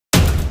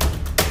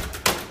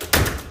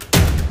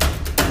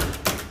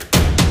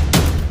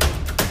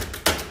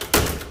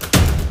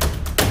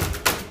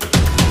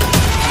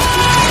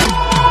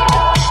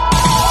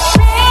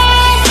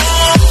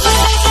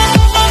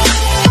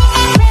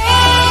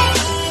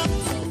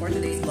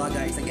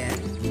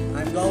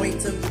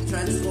to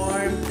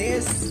transform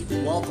this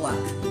wall clock.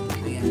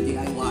 Ayan,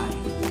 DIY.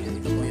 Ayan,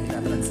 ito po yung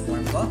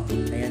ita-transform ko.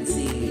 Ayan,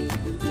 si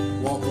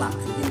wall clock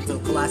into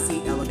classy,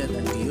 elegant,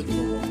 and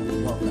beautiful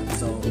wall clock.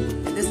 So,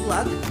 in this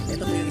vlog, ito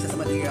po yung isa sa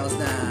materials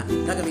na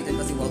gagamitin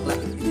ko si wall clock.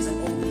 It is an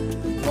old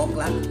wall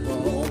clock,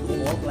 old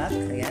wall clock.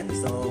 Ayan,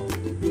 so,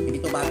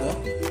 hindi ito bago.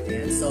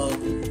 Ayan, so,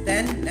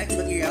 then, next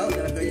material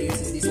that I'm going to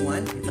use is this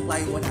one. It's a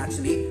plywood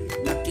actually.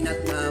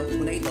 Kinat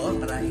ko na ito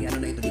para i-ano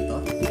na ito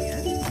dito.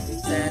 Ayan.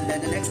 And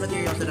then the next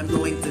material that I'm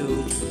going to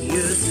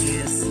use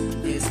is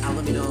this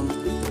aluminum.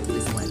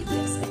 This one.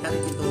 Yes, I cut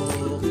it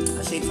into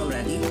shapes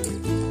already.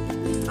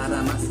 Para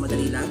mas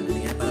madali lang.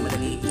 Ayan, para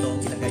madali ito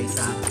ilagay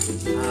sa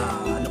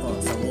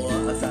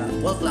sa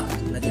wall clock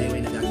na DIY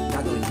na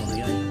gagawin ko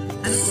ngayon.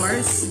 And of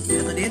course,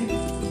 ito din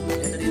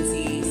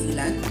si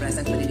sealant.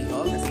 Present pa din ito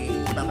kasi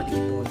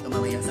ipapadikit ko ito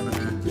mamaya sa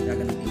mga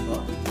gagamitin ko.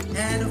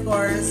 And of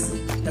course,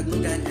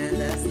 daglugan and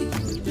stick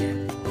glue. Yeah.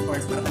 Of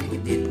course, para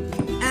palikit din.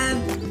 And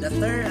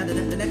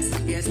the next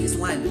is this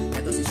one.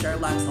 Ito si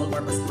Sherlock's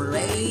all-purpose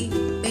spray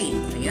paint.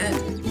 Ayan.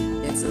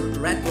 It's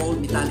red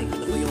gold metallic.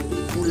 Ito po yung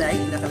kulay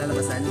na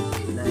kalalabasan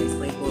na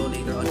spray ko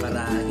later on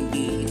para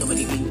hindi ito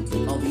magiging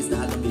obvious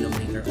na aluminum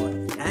later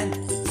on. And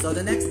so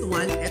the next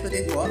one, ito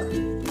din po.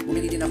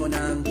 Bumili din ako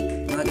ng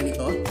mga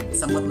ganito.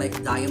 Somewhat like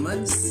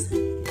diamonds.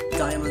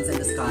 Diamonds in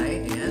the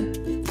sky. Ayan.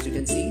 As you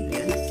can see.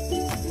 Ayan.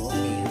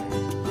 Okay.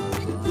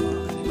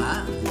 Diba?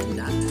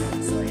 Ganda.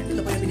 So ayan.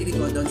 Ito po yung binili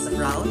ko doon sa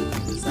Crown.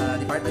 Sa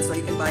department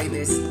store. You can buy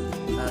this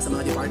sa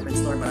mga department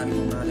store. Marami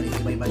pong mga ganito.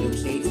 Iba-iba yung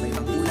shades. May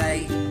ibang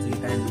kulay. So you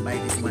can buy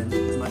this one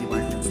sa mga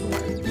department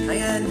store.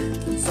 Ayan.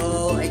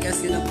 So I guess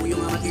yun na po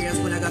yung mga materials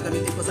ko na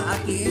gagamitin ko sa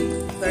akin.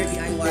 30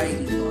 DIY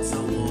dito sa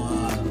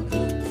wall.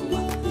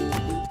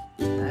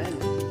 Ayan.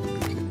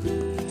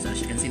 So as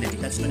you can see,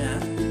 na-detach ko na.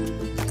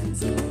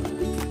 So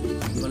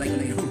iwalay ko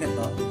na yung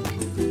ito.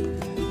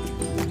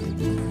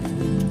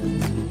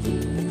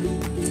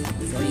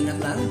 So ingat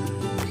lang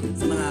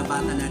sa mga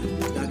bata na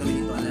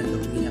gagawin ito. Alam ko,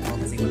 ingat po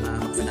kasi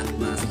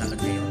masadagat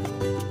kayo.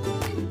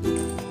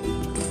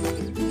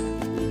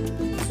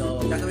 So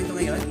gagawin ko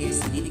ngayon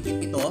is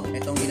didikit ito.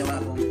 Itong ginawa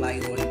kong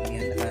plywood.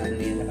 Ayan,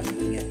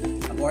 nakadikit yan.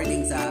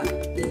 According sa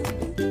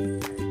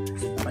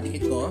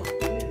napadikit ko.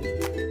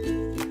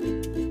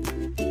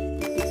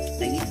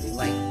 I need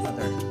light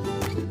butter.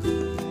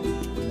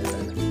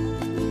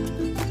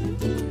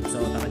 So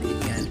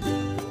nakadikit yan.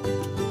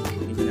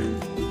 Ito na.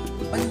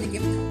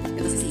 Pandikit.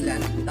 Ito si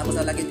sealant. Tapos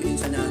lalagyan ko din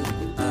siya ng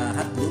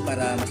hot glue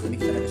para mas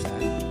lumikit talaga siya.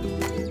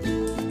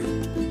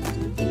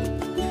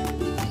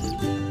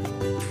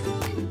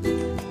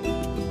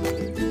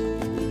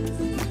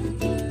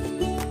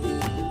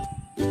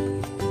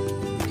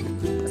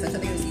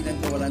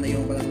 Wala na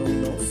yung walang long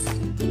nose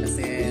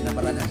kasi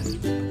napala na.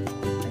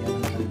 Ayaw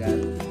na natanggal.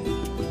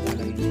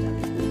 Wala yung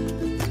ginamit.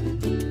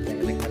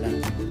 Direct na lang.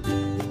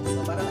 So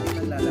para na yung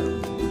naglalaro.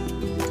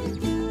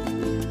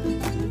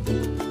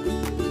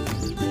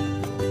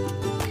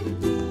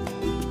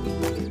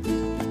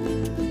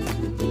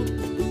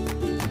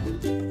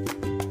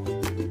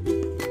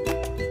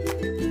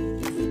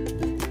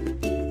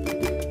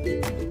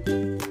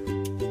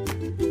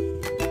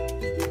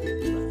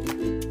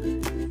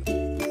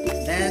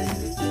 Then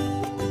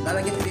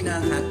lalagyan ko din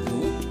ng hot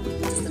glue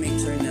just to make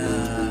sure na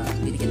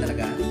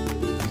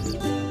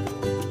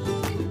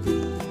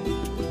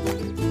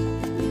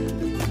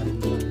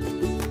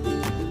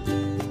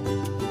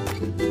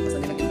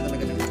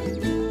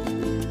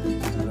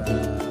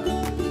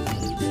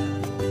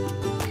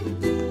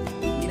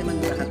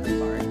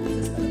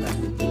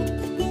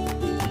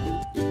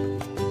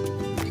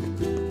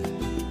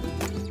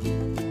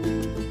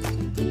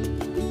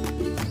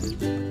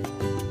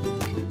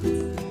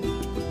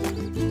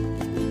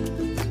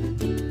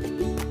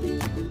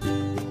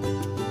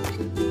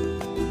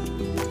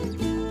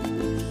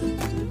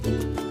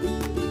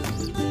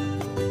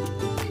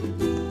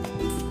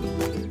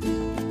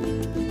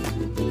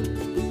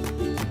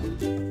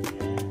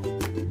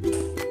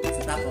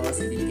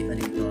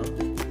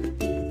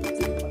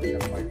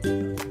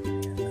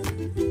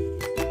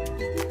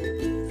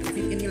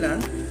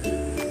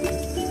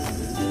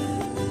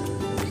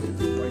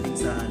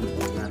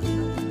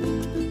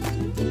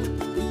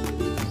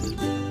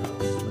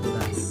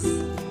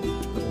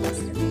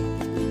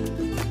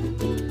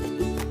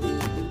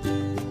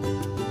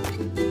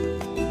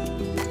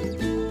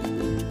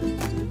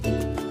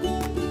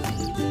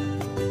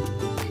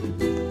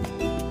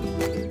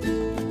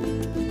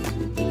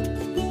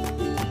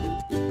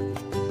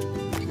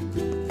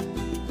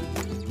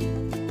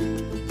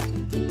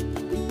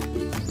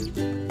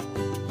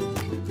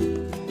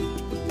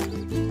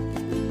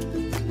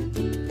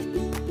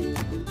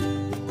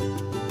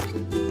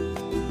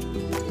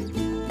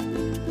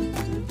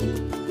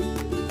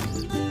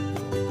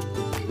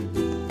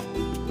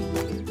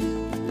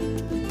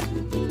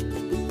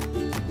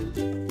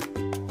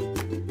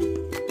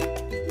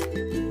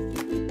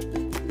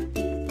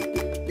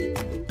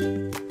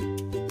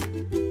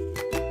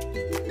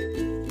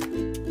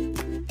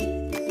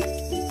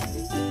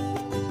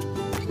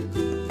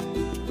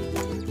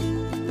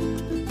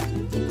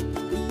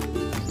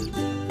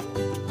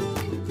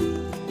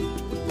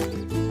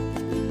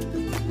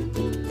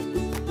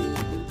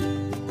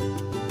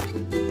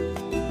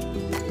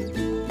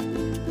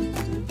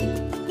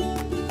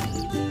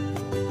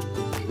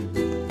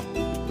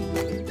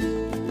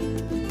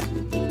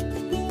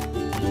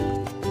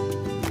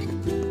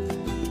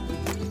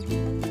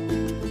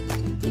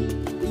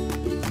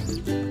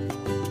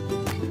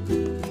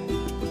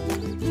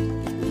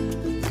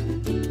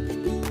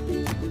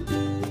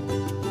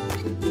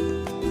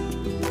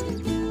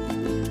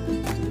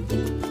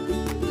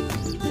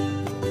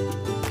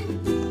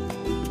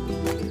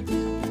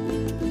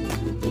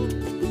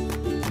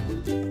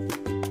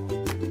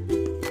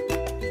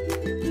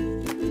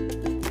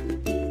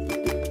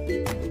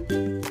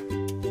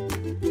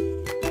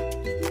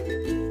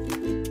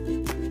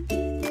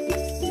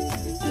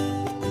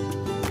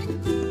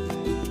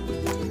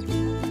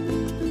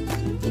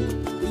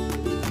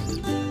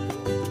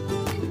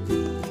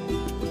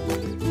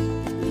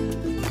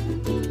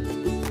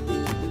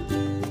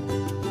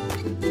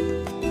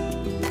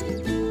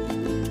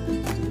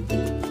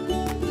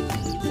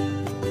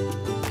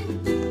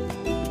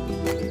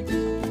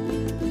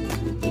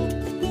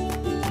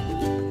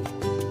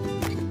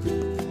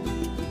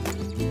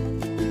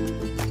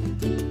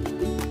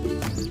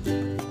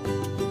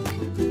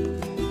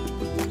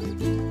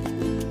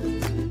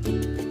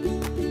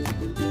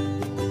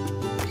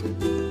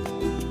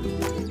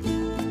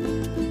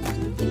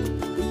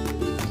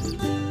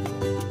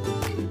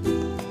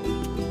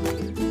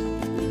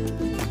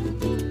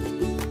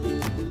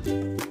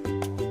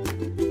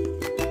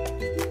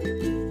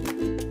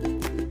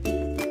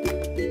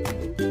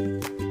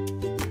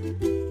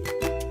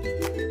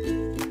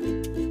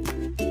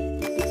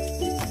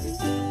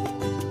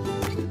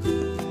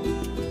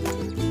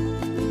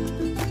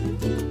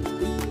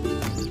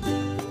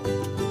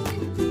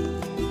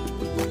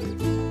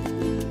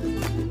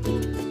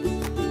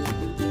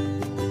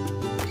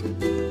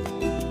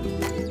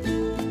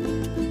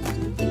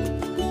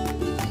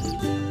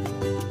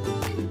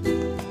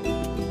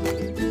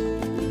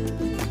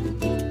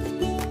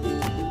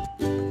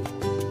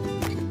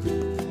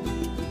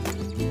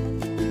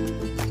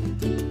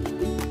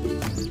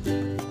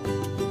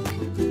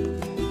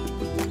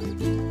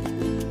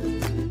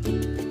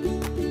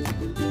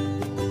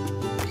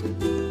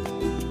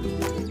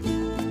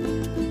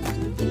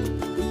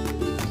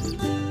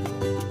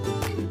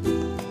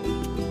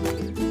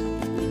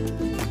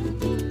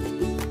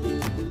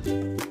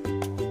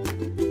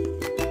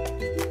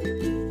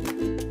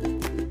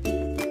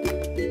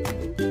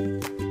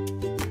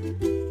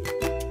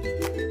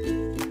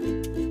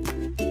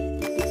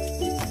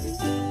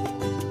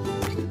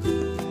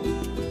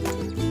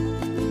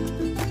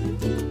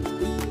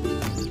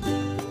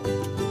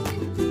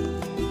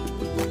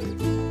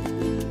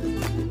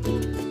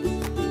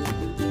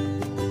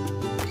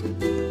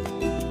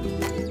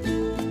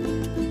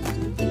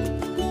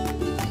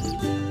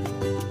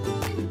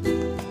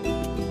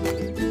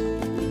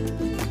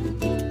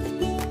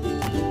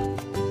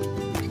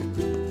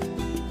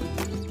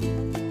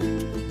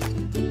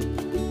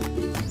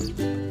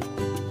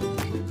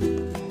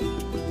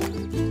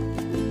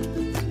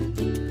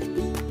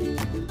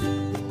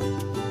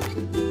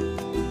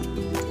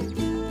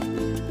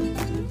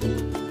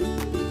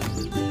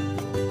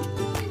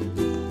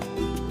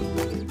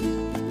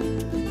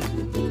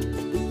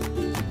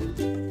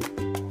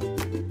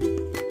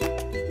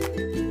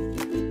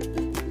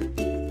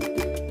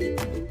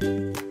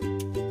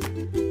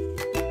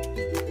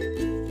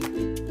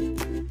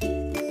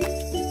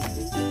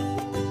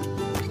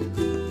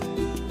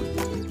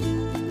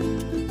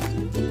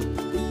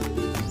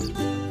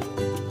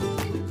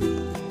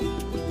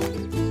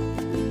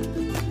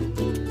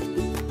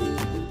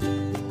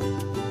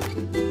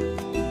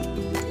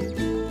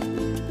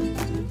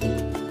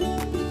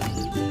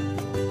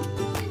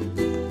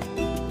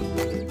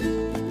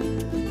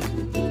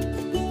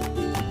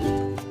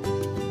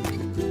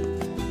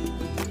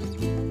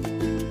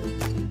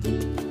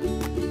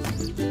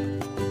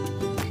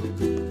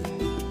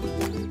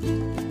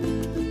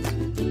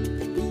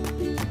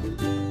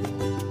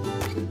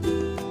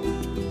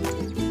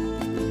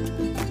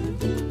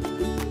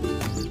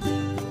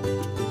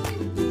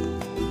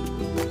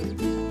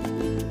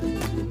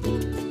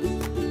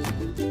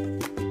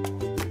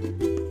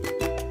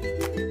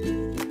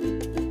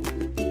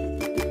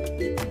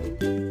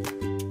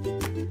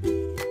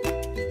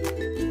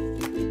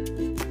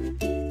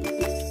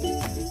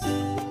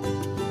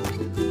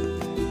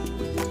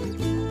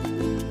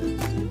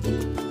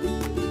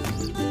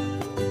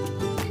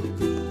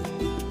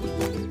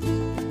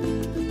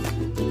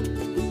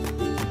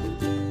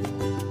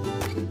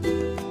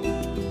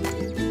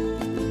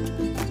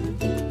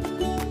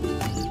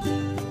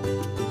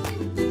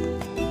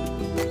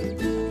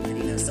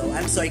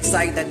so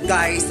excited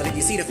guys that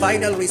you see the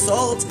final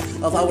result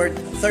of our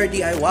third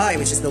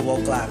DIY, which is the wall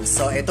clamp.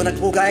 So ito na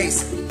po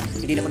guys,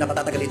 hindi na ko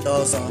napatatagal ito,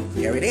 so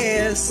here it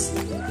is.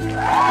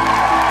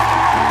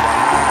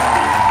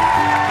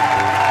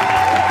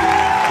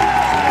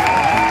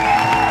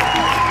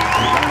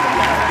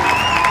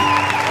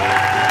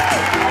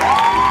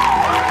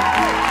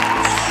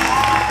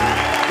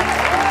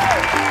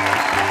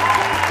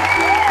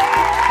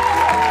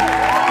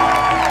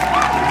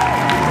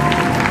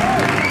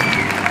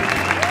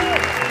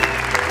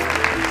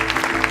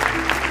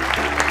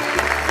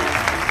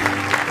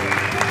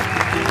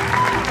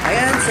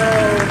 So,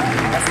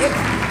 that's it.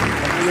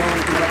 Ito yung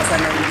pinalapasan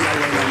ng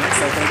DIY namin.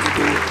 So, thank you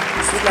to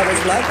Sweet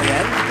Lovers Vlog.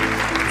 Ayan.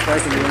 Of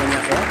course, tinulungan niya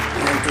ako.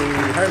 And to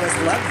Hermes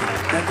Vlog.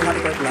 And to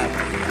Happy Court Vlog.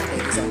 Ayan.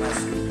 Thank you so much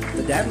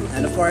to them.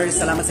 And of course,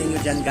 salamat sa inyo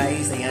dyan,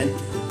 guys. Ayan.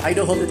 I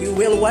do hope that you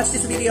will watch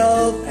this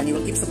video and you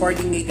will keep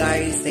supporting me,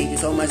 guys. Thank you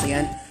so much.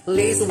 Ayan.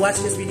 Please watch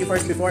this video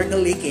first before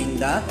clicking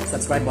the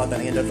subscribe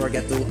button. And don't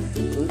forget to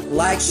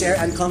like, share,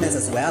 and comments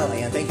as well.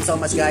 Ayan. Thank you so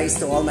much, guys,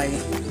 to all my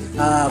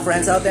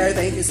friends out there.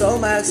 Thank you so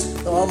much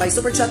to all my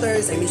super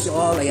chatters. I miss you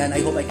all. Ayan,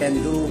 I hope I can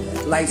do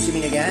live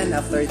streaming again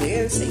after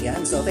this.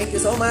 Ayan, so thank you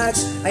so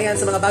much. Ayan,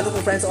 sa mga bago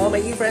kong friends, all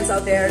my new friends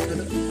out there,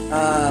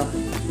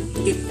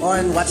 keep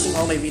on watching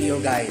all my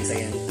video, guys.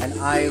 Ayan, and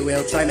I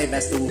will try my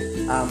best to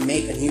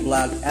make a new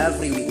vlog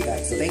every week,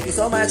 guys. So thank you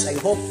so much. I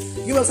hope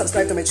you will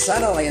subscribe to my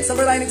channel. Ayan,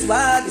 Silver Linings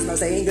Vlog is now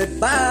saying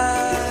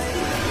goodbye.